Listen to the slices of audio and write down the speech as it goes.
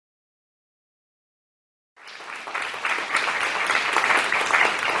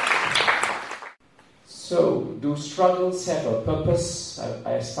So, do struggles have a purpose?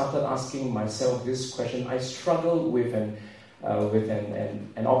 I started asking myself this question. I struggle with an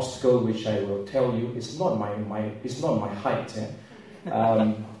obstacle, which I will tell you it's not my height.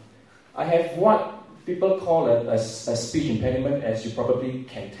 I have what people call a speech impediment, as you probably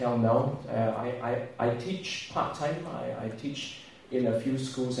can tell now. I teach part-time. I teach in a few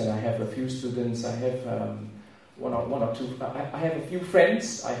schools, and I have a few students. I have one or two. I have a few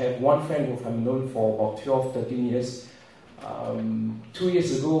friends. I have one friend who I've known for about 12, 13 years. 2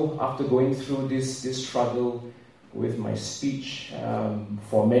 years ago, after going through this struggle with my speech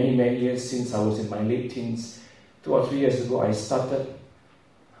for many years, since I was in my late teens, 2 or 3 years ago, I started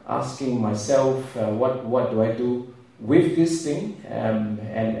asking myself, what do I do with this thing?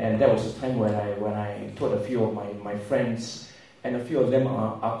 And that was a time when I told a few of my friends, and a few of them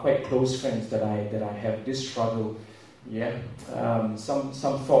are quite close friends, that I have this struggle. Yeah, some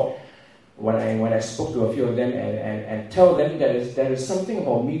thought when I spoke to a few of them and tell them that there is something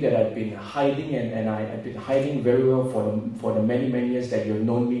about me that I've been hiding, and I've been hiding very well for the many years that you've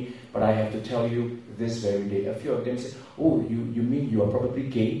known me, but I have to tell you this very day. A few of them said, "Oh, you mean you are probably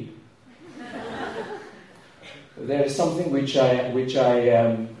gay?" There is something which I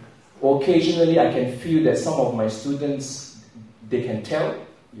occasionally I can feel that some of my students, they can tell.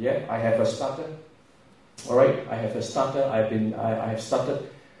 Yeah, I have a stutter. All right, I have a stutter.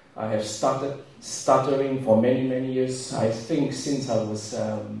 I have started stuttering for many years. I think since I was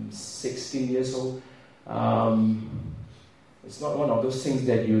 16 years old. It's not one of those things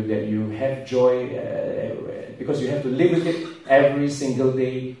that you have joy because you have to live with it every single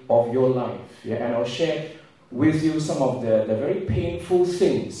day of your life. Yeah, and I'll share with you some of the very painful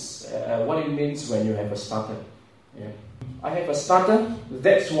things, what it means when you have a stutter. Yeah. I have a stutter,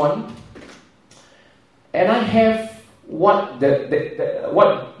 that's one. And I have what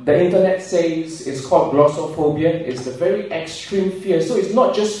the internet says is called glossophobia. It's a very extreme fear. So it's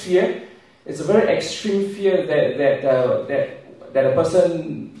not just fear, it's a very extreme fear that a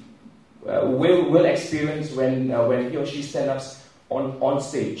person will experience when he or she stands up on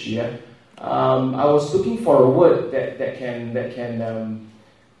stage. Yeah. I was looking for a word that can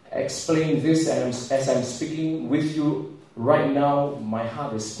explain this, and as I'm speaking with you right now, my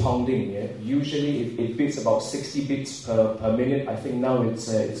heart is pounding. Yeah? Usually it beats about 60 beats per minute. I think now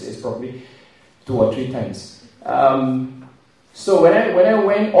it's probably 2 or 3 times. So when I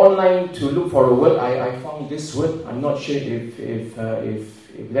went online to look for a word, I found this word. I'm not sure if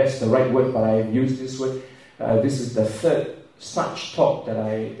that's the right word, but I've used this word. This is the third such talk that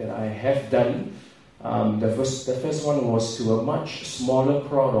I have done. The first one was to a much smaller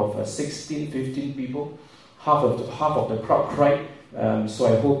crowd of 16, 15 people. Half of the crowd cried. So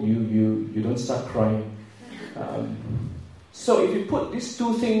I hope you don't start crying. So if you put these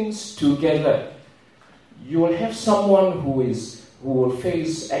two things together, you will have someone who will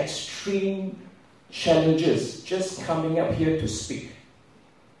face extreme challenges just coming up here to speak.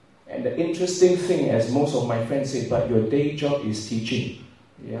 And the interesting thing, as most of my friends say, but your day job is teaching.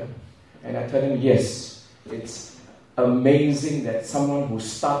 Yeah? And I tell them, yes, it's amazing that someone who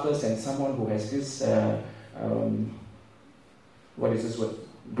stutters and someone who has this, what is this word?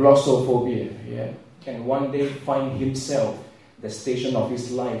 Glossophobia, yeah, can one day find himself, the station of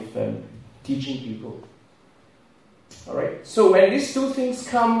his life, teaching people. All right. So when these two things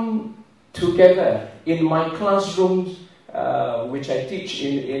come together in my classrooms, which I teach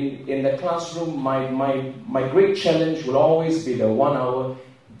in the classroom, my great challenge will always be the 1 hour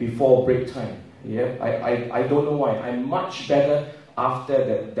before break time. Yeah, I don't know why. I'm much better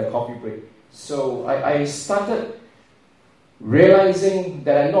after the coffee break. So I started realizing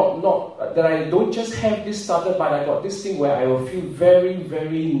that I don't just have this stutter, but I got this thing where I will feel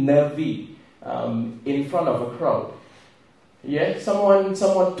very nervy in front of a crowd. Yeah, someone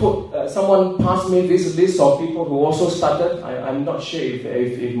passed me this list of people who also stuttered. I'm not sure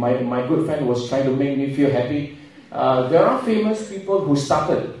if my good friend was trying to make me feel happy. There are famous people who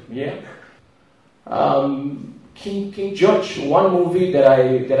stuttered. Yeah, King George, one movie that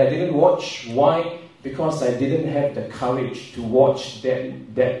I didn't watch. Why? Because I didn't have the courage to watch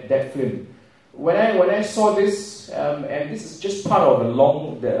that film. When I saw this, and this is just part of a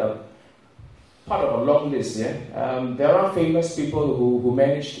long list. Yeah, there are famous people who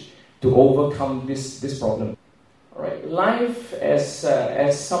managed to overcome this problem. All right, life as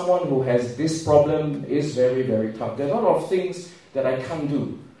someone who has this problem is very tough. There are a lot of things that I can't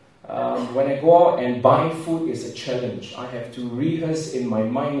do. When I go out and buy food, it's a challenge. I have to rehearse in my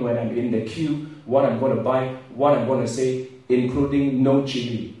mind when I'm in the queue what I'm going to buy, what I'm going to say, including no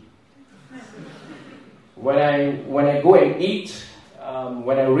chili. When I go and eat,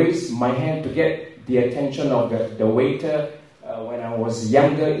 when I raise my hand to get the attention of the waiter when I was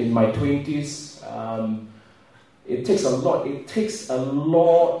younger, in my 20s. It takes a lot. It takes a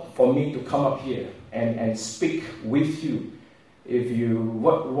lot for me to come up here and speak with you. If you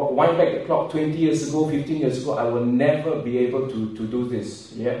wind back the clock 20 years ago, 15 years ago, I will never be able to do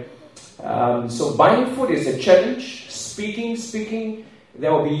this. Yeah. So buying food is a challenge. Speaking.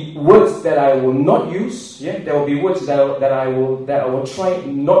 There will be words that I will not use. Yeah. There will be words that I will try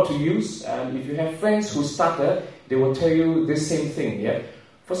not to use. If you have friends who stutter, they will tell you the same thing. Yeah.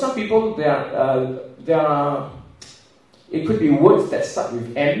 For some people, there are. It could be words that start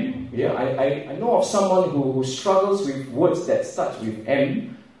with M. Yeah, I know of someone who struggles with words that start with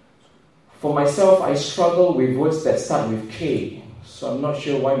M. For myself, I struggle with words that start with K. So I'm not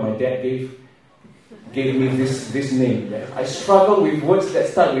sure why my dad gave me this name. Yeah. I struggle with words that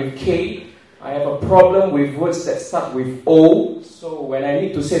start with K. I have a problem with words that start with O. So when I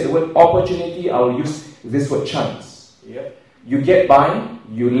need to say the word opportunity, I'll use this word chance. Yeah. You get by,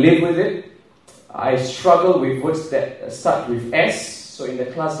 you live with it. I struggle with words that start with S, so in the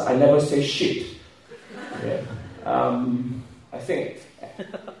class I never say shit. Yeah. I think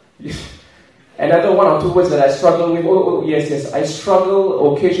another one or two words that I struggle with. Yes. I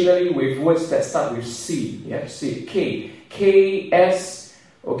struggle occasionally with words that start with C. Yeah, C, K, S,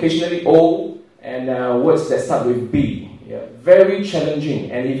 occasionally O, and words that start with B. Yeah, very challenging.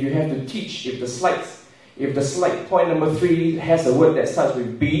 And if you have to teach, if the slide point number 3 has a word that starts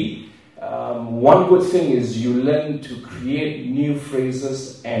with B. One good thing is you learn to create new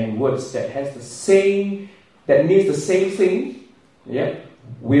phrases and words that means the same thing, yeah,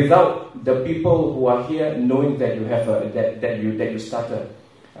 without the people who are here knowing that you have that you stutter.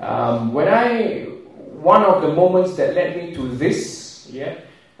 One of the moments that led me to this, yeah,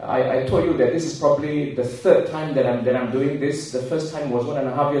 I told you that this is probably the 3rd time that I'm doing this. The first time was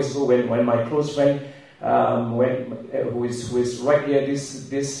 1.5 years ago when my close friend. Who is right here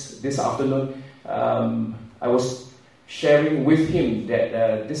this afternoon, I was sharing with him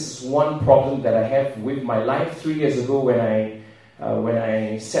that this is one problem that I have with my life. 3 years ago when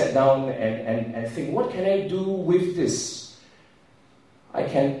I sat down and think, what can I do with this? I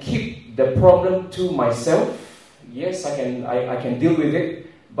can keep the problem to myself. Yes, I can deal with it.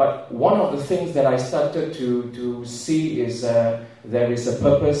 But one of the things that I started to see is there is a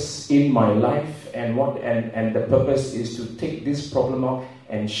purpose in my life, and the purpose is to take this problem up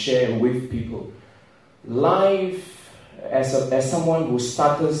and share with people. Life, as someone who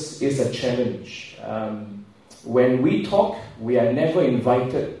stutters, is a challenge. When we talk, we are never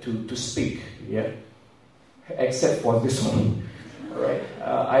invited to speak. Yeah, except for this one. All right,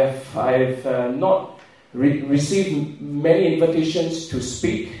 I've not received many invitations to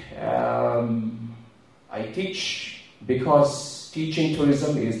speak. I teach because teaching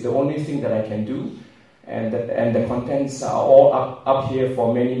tourism is the only thing that I can do, and the contents are all up here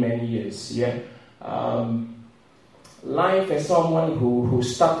for many years. Yeah, life as someone who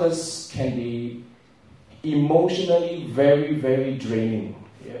stutters can be emotionally very draining.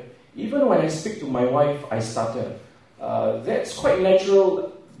 Yeah, even when I speak to my wife, I stutter. That's quite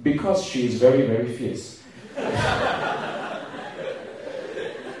natural because she is very fierce.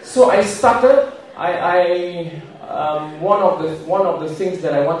 So I stutter. One of the things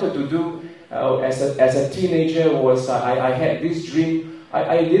that I wanted to do as a teenager was I had this dream.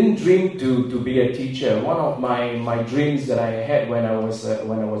 I didn't dream to be a teacher. One of my dreams that I had when I was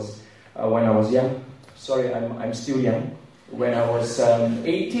young. Sorry, I'm still young. When I was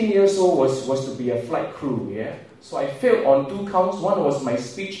 18 years old was to be a flight crew. Yeah. So I failed on 2 counts. One was my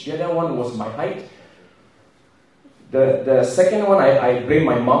speech. The other one was my height. The second one, I blame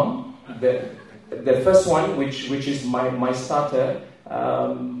my mom. The first one, which is my starter,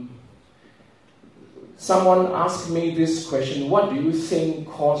 someone asked me this question: what do you think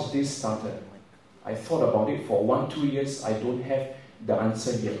caused this stutter? I thought about it for 1-2 years. I don't have the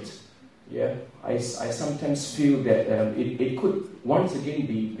answer yet. Yeah, I sometimes feel that it could once again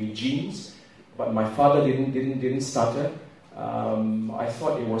be genes, but my father didn't stutter. I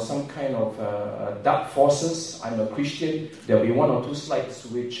thought it was some kind of dark forces. I'm a Christian. There'll be 1 or 2 slides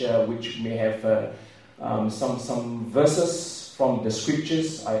which may have some verses from the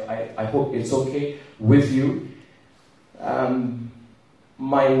scriptures. I hope it's okay with you.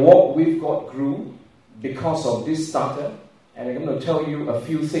 My walk with God grew because of this stutter, and I'm going to tell you a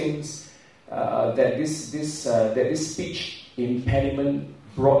few things that this speech impediment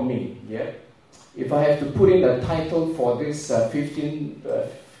brought me. Yeah. If I have to put in a title for this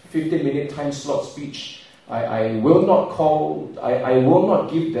 15-minute time slot speech, I will not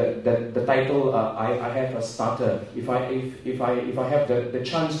give the title. I have a stutter. If I have the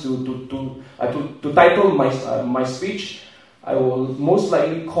chance to title my speech, I will most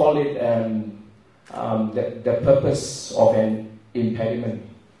likely call it the purpose of an impediment.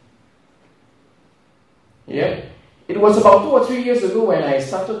 Yeah, it was about 2 or 3 years ago when I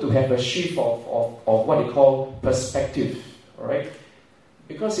started to have a shift of what they call perspective. All right.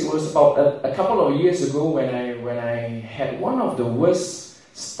 Because it was about a couple of years ago when I had one of the worst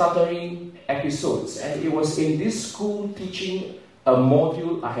stuttering episodes, and it was in this school teaching a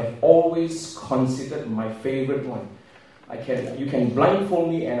module I have always considered my favorite one. You can blindfold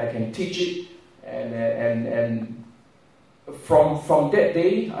me and I can teach it, and from that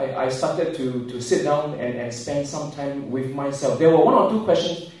day I started to sit down and spend some time with myself. There were 1 or 2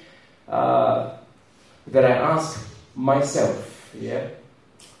 questions that I asked myself. Yeah.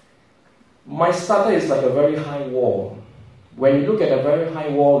 My stutter is like a very high wall. When you look at a very high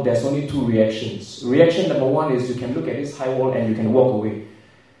wall, there's only 2 reactions. Reaction number 1 is you can look at this high wall and you can walk away,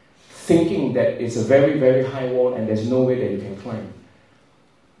 thinking that it's a very, very high wall and there's no way that you can climb.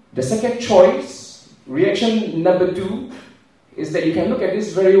 The second choice, reaction number 2, is that you can look at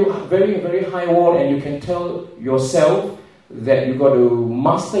this very, very, very high wall and you can tell yourself that you've got to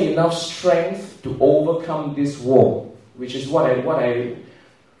muster enough strength to overcome this wall, which is what I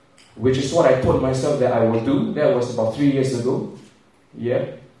told myself that I will do. That was about 3 years ago. Yeah.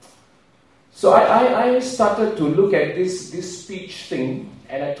 So I started to look at this speech thing,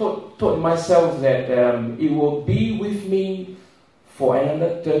 and I told myself that it will be with me for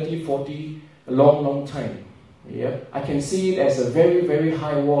another 30, 40, a long time. Yeah. I can see it as a very, very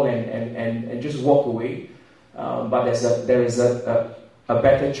high wall and just walk away. But there is a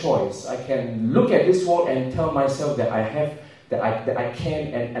better choice. I can look at this wall and tell myself that I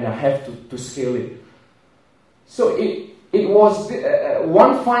can and I have to scale it. So it was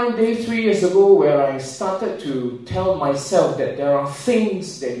one fine day 3 years ago where I started to tell myself that there are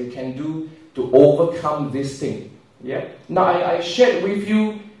things that you can do to overcome this thing. Yeah. Now I shared with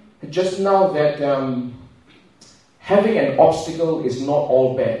you just now that having an obstacle is not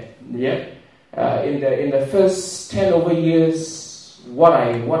all bad. Yeah. In the first 10 over years, what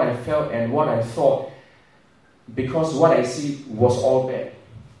I felt and what I thought, because what I see was all bad.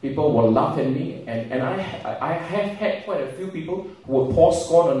 People will laugh at me, and I have had quite a few people who will pour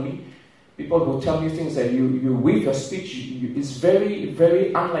scorn on me. People who tell me things that you with your speech, it's very,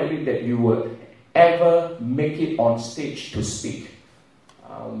 very unlikely that you will ever make it on stage to speak.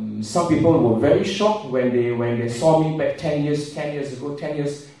 Some people were very shocked when they saw me back 10 years ago, 10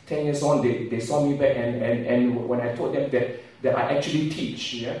 years on, they saw me back, and when I told them that I actually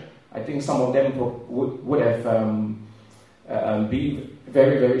teach, yeah, I think some of them would have been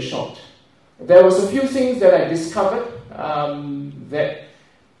very, very shocked. There was a few things that I discovered that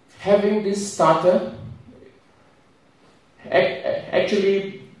having this stutter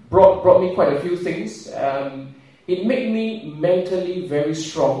actually brought me quite a few things. It made me mentally very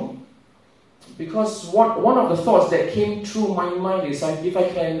strong, because one of the thoughts that came through my mind is if I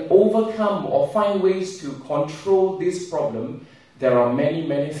can overcome or find ways to control this problem, there are many,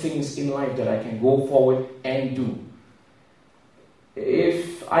 many things in life that I can go forward and do.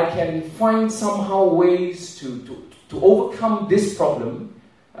 If I can find somehow ways to overcome this problem,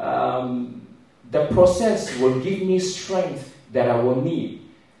 the process will give me strength that I will need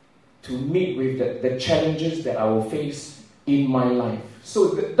to meet with the challenges that I will face in my life. So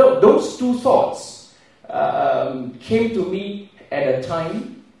those 2 thoughts came to me at a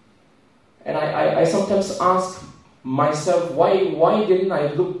time, and I sometimes ask myself, why didn't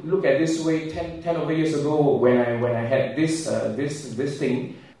I look at this way 10 over years ago when I had this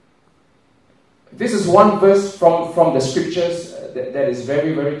thing. This is one verse from the scriptures that is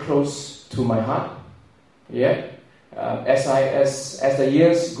very, very close to my heart. Yeah. As the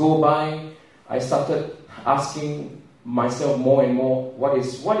years go by, I started asking myself more and more, what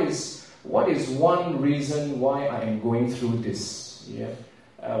is one reason why I am going through this? Yeah.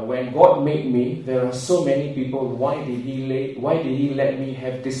 When God made me, there are so many people. Why did He let me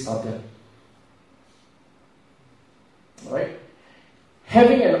have this stutter? All right.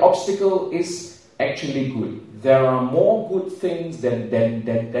 Having an obstacle is actually good. There are more good things than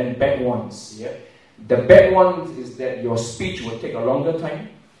bad ones. Yeah. The bad one is that your speech will take a longer time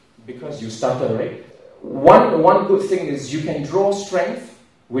because you stutter, right? One good thing is you can draw strength,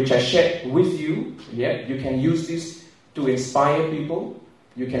 which I shared with you. Yeah. You can use this to inspire people.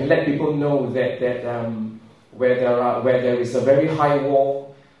 You can let people know that where there is a very high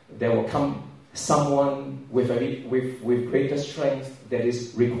wall, there will come someone with greater strength that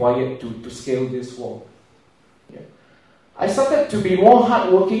is required to scale this wall. I started to be more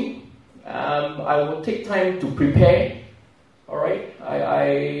hardworking. I will take time to prepare. All right.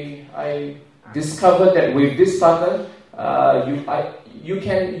 I discovered that with this starter, you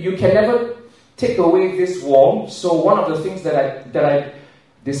can never take away this warmth. So one of the things that I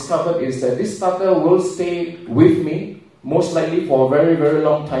discovered is that this starter will stay with me most likely for a very, very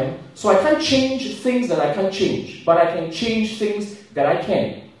long time. So I can't change things that I can't change, but I can change things that I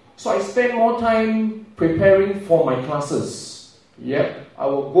can. So I spend more time preparing for my classes. Yep. I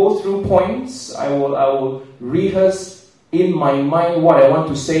will go through points. I will rehearse in my mind what I want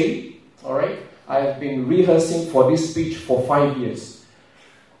to say. All right. I have been rehearsing for this speech for 5 years.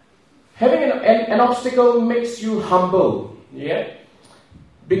 Having an obstacle makes you humble. Yeah.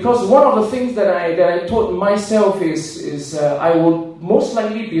 Because one of the things that I taught myself is I will most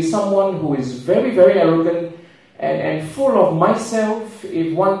likely be someone who is very, very arrogant and full of myself.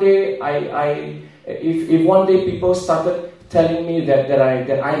 If one day if one day people started telling me that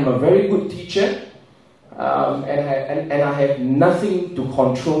I'm a very good teacher, and I have nothing to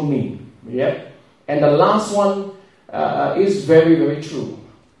control me. Yeah. And the last one is very, very true.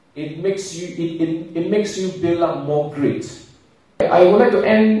 It makes you build up more grit. I would like to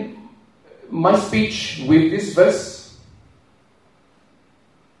end my speech with this verse.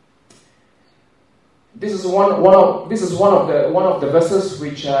 This is one of the verses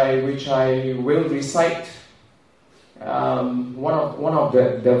which I will recite. One of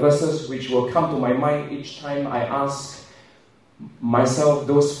the verses which will come to my mind each time I ask myself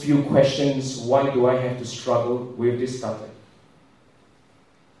those few questions. Why do I have to struggle with this stutter?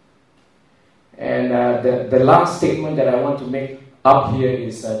 And the last statement that I want to make up here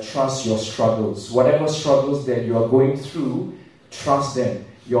is trust your struggles. Whatever struggles that you are going through, trust them.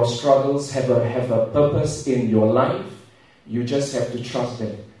 Your struggles have a purpose in your life. You just have to trust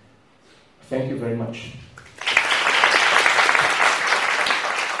them. Thank you very much.